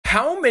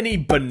How many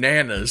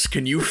bananas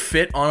can you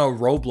fit on a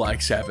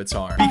Roblox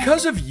avatar?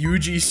 Because of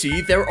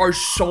UGC, there are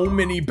so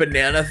many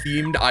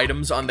banana-themed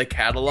items on the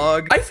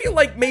catalog. I feel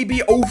like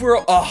maybe over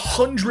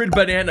 100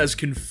 bananas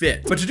can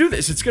fit. But to do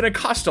this, it's gonna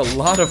cost a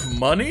lot of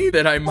money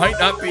that I might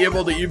not be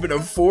able to even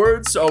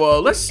afford.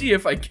 So let's see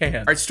if I can.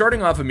 All right,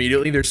 starting off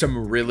immediately, there's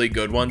some really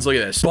good ones. Look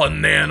at this.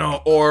 Banana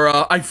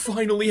aura. I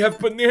finally have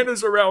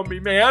bananas around me,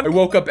 man. I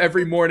woke up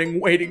every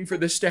morning waiting for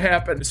this to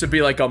happen. This would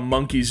be like a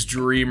monkey's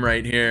dream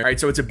right here. All right,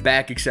 so it's a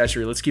back accessory.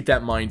 Let's keep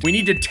that in mind. We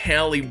need to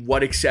tally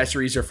what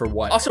accessories are for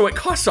what. Also, it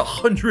costs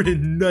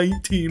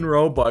 119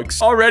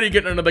 Robux. Already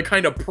getting into the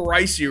kind of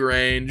pricey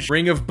range.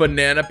 Ring of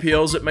banana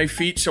peels at my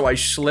feet so I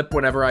slip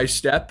whenever I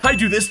step. I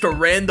do this to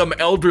random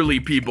elderly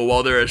people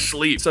while they're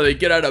asleep. So they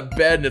get out of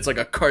bed and it's like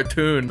a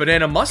cartoon.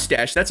 Banana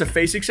mustache. That's a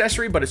face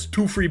accessory, but it's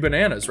 2 free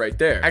bananas right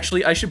there.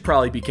 Actually, I should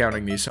probably be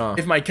counting these, huh?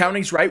 If my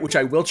counting's right, which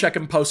I will check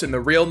and post, and the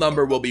real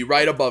number will be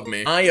right above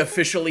me, I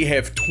officially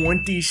have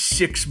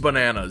 26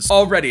 bananas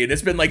already, and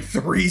it's been like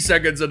 3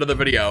 seconds into the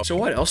video. So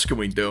what else can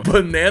we do?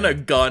 Banana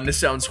gun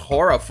sounds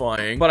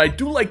horrifying, but I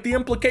do like the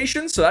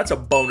implications, so that's a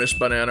bonus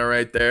banana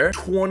right there.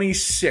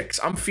 26.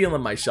 I'm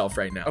feeling myself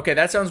right now. Okay,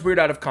 that sounds weird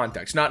out of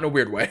context, not in a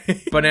weird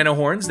way. Banana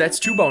horns, that's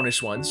 2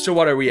 bonus ones. So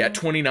what are we at,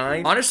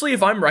 29? Honestly,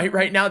 if I'm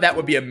right now, that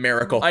would be a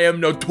miracle. I am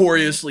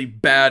notoriously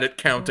bad at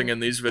counting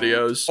in these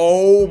videos.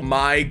 Oh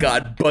my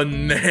god,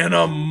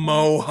 banana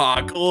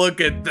mohawk.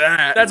 Look at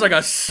that. That's like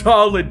a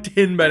solid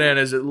 10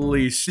 bananas at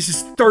least. This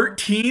is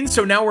 13,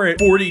 so now we're at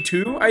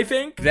 42, I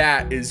think.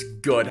 That is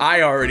good.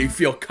 I already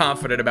feel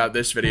confident about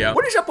this video.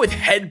 What is up with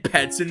head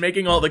pets and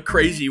making all the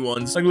crazy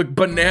ones? Like, look,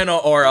 banana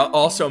aura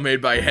also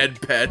made by head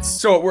pets.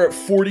 So we're at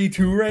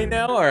 42 right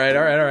now? All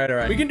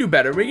right. We can do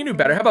better.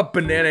 How about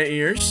banana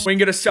ears? We can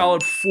get a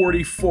solid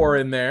 44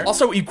 in there.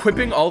 Also,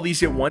 equipping all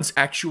these at once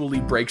actually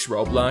breaks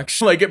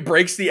Roblox. Like, it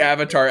breaks the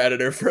avatar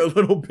editor for a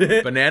little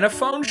bit. Banana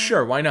phone?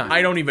 Sure, why not?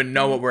 I don't even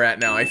know what we're at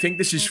now. I think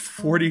this is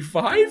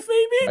 45,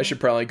 maybe? I should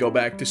probably go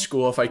back to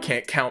school if I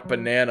can't count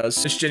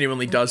bananas. This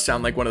genuinely does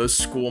sound like one of those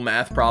school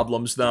math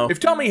problems, though. If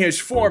Tommy has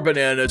 4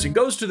 bananas and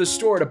goes to the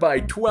store to buy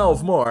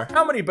 12 more,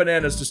 how many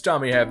bananas does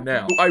Tommy have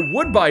now? I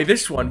would buy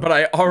this one, but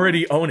I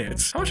already own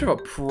it. How much of a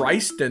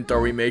price dent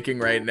are we making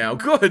right now?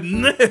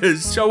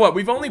 Goodness. So what?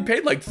 We've only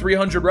paid like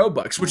 300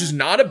 Robux, which is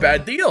not a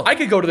bad deal. I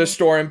could go to the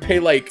store and pay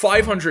like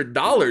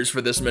 $500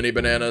 for this many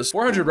bananas.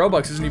 400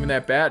 Robux isn't even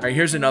that bad. All right,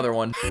 here's another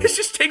one. This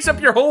just takes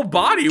up your whole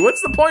body.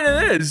 What's the point of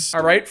this?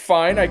 All right,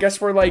 fine. I guess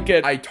we're like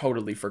at... I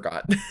totally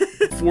forgot.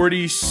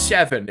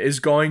 47 is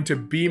going to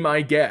be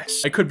my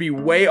guess. I could be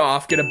way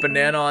off. Get a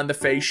banana on the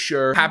face,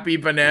 sure. Happy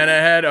banana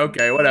head.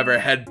 Okay, whatever.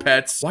 Head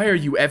pets. Why are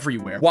you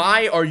everywhere?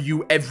 Why are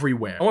you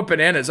everywhere? I want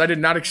bananas. I did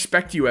not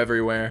expect you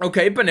everywhere.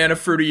 Okay, banana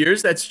fruity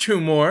ears. That's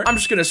 2 more. I'm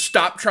just gonna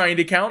stop trying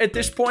to count at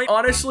this point,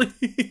 honestly.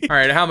 All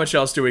right, how much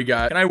else do we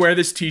got? Can I wear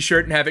this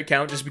t-shirt and have it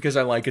count just because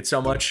I like it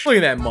so much? Look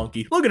at that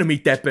monkey. Look at him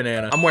eat that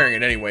banana. I'm wearing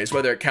it anyways,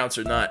 whether it counts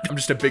or not. I'm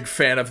just a big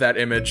fan of that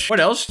image. What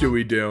else do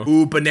we do?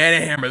 Ooh,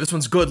 banana hammer. This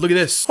one's good. Look at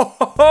this.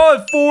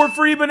 4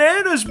 free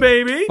bananas,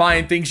 baby.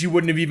 Buying things you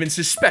wouldn't have even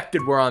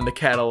suspected were on the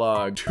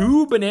catalog.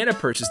 2 banana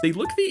purses. They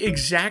look the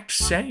exact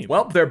same.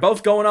 Well, they're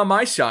both going on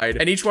my side.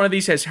 And each one of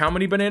these has how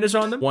many bananas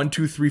on them? 1,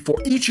 2, 3, 4.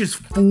 Each is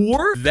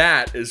 4?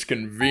 That is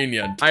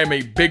convenient. I am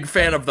a big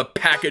fan of the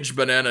packaged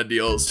banana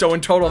deals. So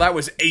in total, that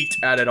was 8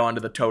 added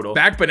onto the total.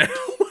 Back banana.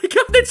 Oh my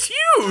god, that's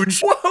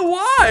huge.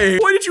 Why?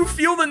 Why did you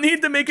feel the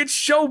need to make it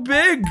so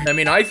big? I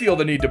mean, I feel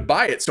the need to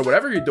buy it. So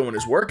whatever you're doing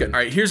is working. All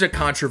right, here's a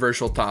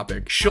controversial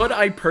topic. Should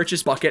I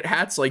purchase bucket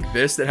hats like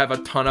this that have a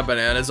ton of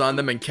bananas on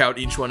them and count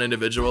each one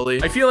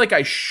individually? I feel like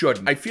I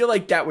shouldn't. I feel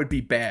like that would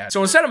be bad.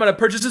 So instead, I'm gonna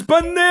purchase this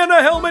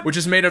banana helmet, which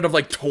is made out of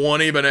like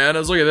 20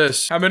 bananas. Look at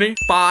this. How many?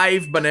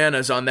 5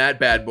 bananas on that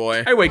bad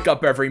boy. I wake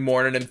up every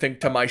morning and think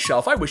to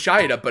myself, I wish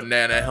I had a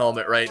banana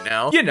helmet right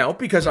now. You know,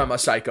 because I'm a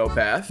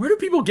psychopath. Where do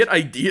people get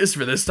ideas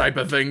for this type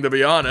of thing, to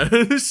be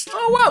honest?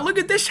 Oh, wow, look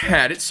at this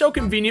hat. It's so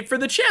convenient for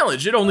the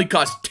challenge. It only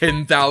costs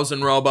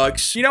 10,000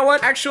 Robux. You know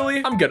what?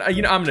 Actually, I'm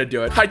gonna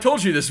do it. I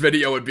told you this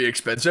video would be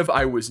expensive.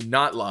 I was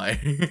not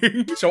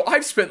lying. So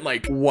I've spent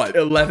like, what,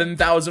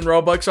 11,000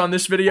 Robux on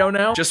this video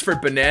now? Just for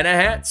banana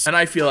hats? And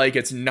I feel like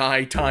it's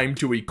nigh time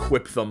to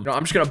equip them. No,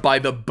 I'm just gonna buy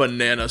the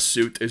banana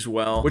suit as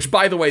well. Which,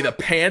 by the way, the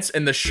pants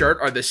and the shirt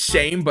are the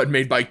same, but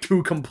made by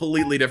 2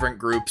 completely different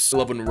groups. I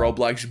love when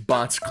Roblox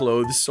bots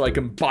clothes so I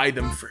can buy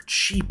them for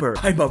cheaper.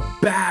 I'm a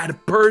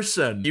bad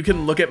person. You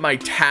can look at my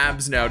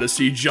tabs now to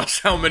see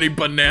just how many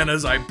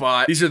bananas I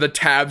bought. These are the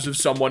tabs of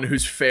someone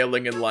who's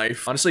failing in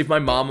life. Honestly, if my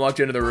mom walked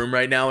into the room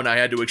right now and I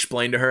had to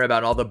explain to her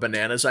about all the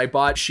bananas I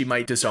bought, she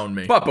might disown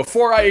me. But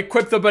before I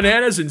equip the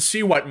bananas and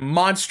see what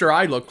monster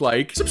I look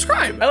like,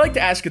 subscribe. I like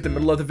to ask at the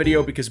middle of the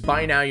video because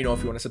by now you know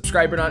if you want to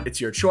subscribe or not.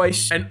 It's your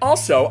choice. And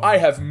also, I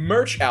have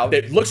merch out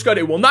that looks good.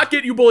 It will not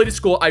get you bullied at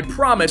school. I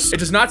promise. It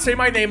does not say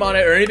my name on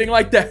it or anything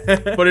like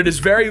that. But it is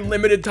very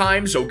limited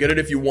time, so get it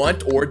if you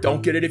want or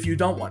don't get it if you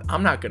don't want.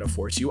 I'm not gonna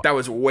force you. That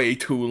was way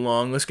too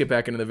long. Let's get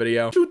back into the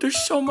video. Dude,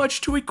 there's so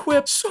much to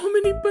equip. So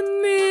many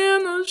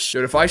bananas.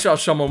 Dude, if I saw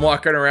someone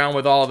walking around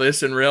with all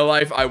this in real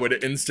life, I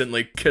would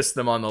instantly kiss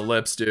them on the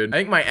lips, dude. I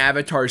think my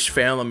avatar's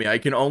failing me. I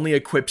can only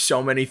equip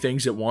so many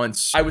things at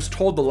once. I was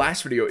told the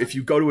last video, if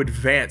you go to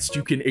advanced,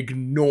 you can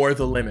ignore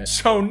the limit.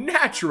 So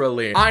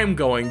naturally, I'm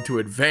going to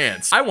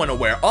advance. I want to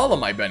wear all of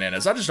my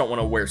bananas. I just don't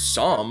want to wear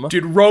some.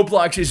 Dude,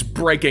 Roblox is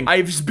breaking.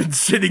 I've been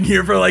sitting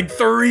here for like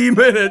 3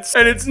 minutes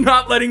and it's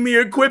not letting me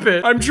equip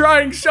it. I'm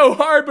trying so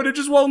hard, but it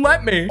just won't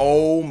let me.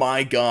 Oh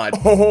my God.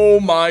 Oh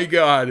my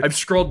God. I've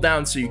scrolled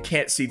down so you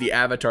can't see the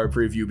avatar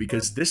preview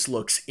because this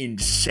looks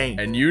insane.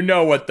 And you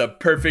know what the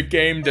perfect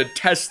game to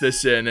test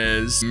this in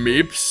is.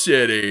 Meep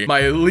City.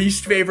 My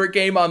least favorite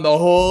game on the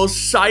whole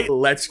site.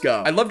 Let's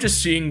go. I love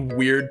just seeing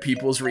weird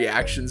people's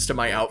reactions to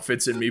my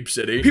outfits in Meep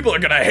City. People are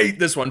gonna hate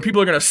this one.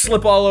 People are gonna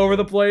slip all over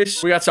the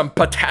place. We got some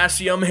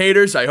potassium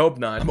haters. I hope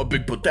not. I'm a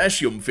big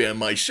potassium fan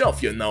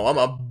myself, you know. I'm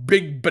a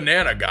big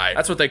banana guy.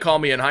 That's what they call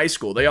me in high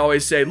school. They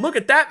always say, look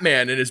at that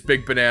man and his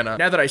big banana.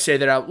 Now that I say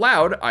that out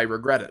loud, I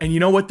regret it. And you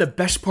know what the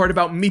best part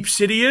about Meep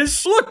City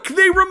is? Look,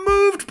 they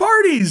removed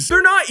parties.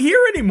 They're not here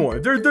anymore.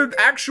 They're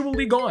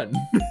actually gone.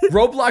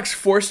 Roblox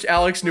forced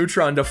Alex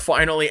Neutron to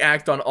finally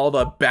act on all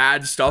the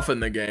bad stuff in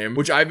the game,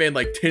 which I made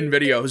like 10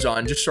 videos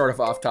on, just sort of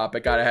off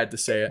topic. I had to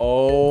say it.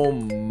 Oh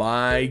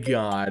my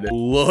God.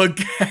 Look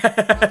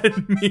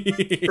at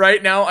me.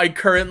 Right now, I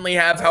currently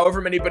have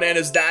however many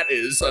bananas that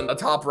is on the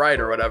top right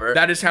or whatever.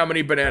 That is how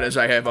many bananas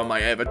I have on my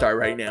avatar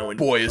right now. And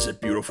boy, is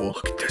it beautiful.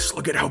 Look at this.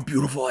 Look at how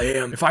beautiful I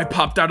am. If I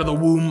popped out of the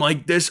womb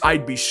like this,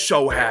 I'd be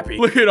so happy.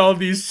 Look at all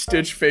these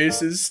Stitch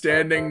faces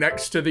standing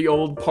next to the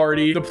old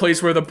party, the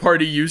place where the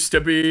party used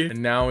to be.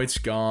 And now it's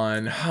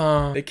gone.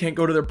 Huh. They can't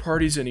go to their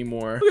parties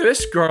anymore. Look at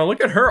this girl.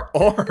 Look at her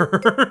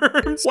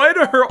arms. Why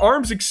do her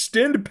arms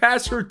extend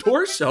past her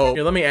torso?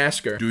 Here, let me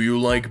ask her. Do you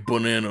like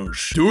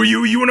bananas? Do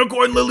you,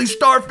 Unicorn Lily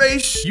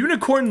Starface?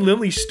 Unicorn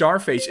Lily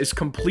Starface is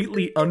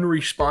completely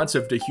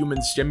unresponsive to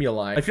human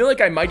stimuli. I feel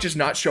like I might just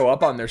not show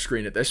up on their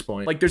screen at this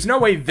point. Like, there's no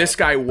way this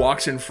guy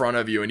walks in front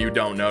of you and you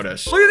don't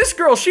notice. Look at this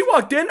girl. She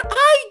walked in.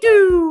 I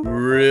do.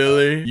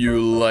 Really? You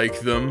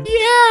like them?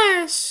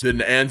 Yes.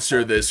 Then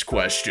answer this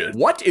question.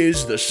 What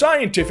is the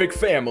scientific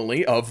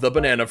family of the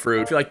banana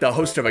fruit? I feel like the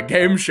host of a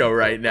game show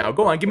right now.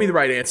 Go on, give me the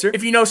right answer.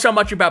 If you know so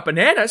much about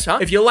bananas, huh?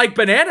 If you like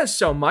bananas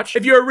so much,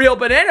 if you're a real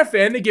banana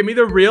fan, then give me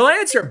the real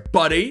answer,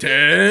 buddy.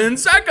 10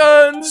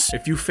 seconds.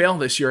 If you fail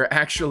this, you're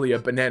actually a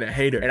banana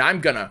hater, and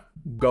I'm gonna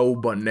go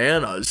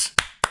bananas.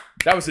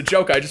 That was a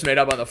joke I just made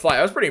up on the fly.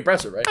 That was pretty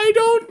impressive, right? I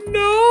don't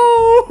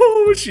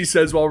know, she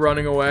says while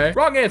running away.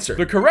 Wrong answer.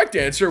 The correct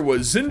answer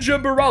was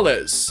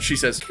zingiberales. She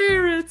says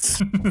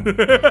carrots.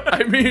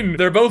 I mean,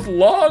 they're both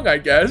long, I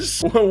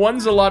guess.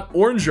 One's a lot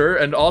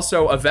oranger and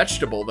also a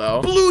vegetable,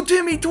 though. Blue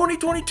Timmy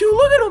 2022,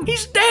 look at him.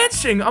 He's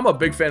dancing. I'm a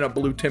big fan of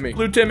Blue Timmy.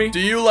 Blue Timmy, do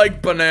you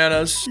like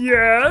bananas?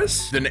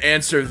 Yes. Then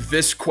answer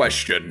this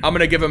question. I'm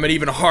gonna give him an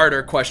even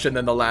harder question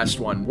than the last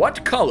one.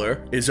 What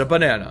color is a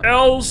banana?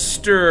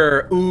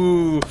 Elster.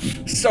 Ooh.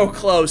 So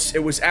close.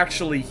 It was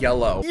actually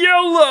yellow.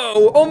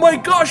 Yellow! Oh my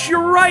gosh, you're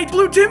right!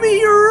 Blue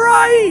Timmy, you're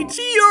right!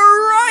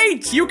 You're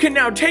right! You can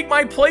now take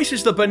my place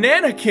as the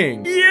Banana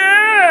King.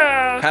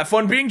 Yeah! Have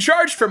fun being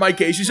charged for my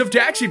cases of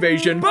tax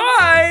evasion.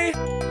 Bye!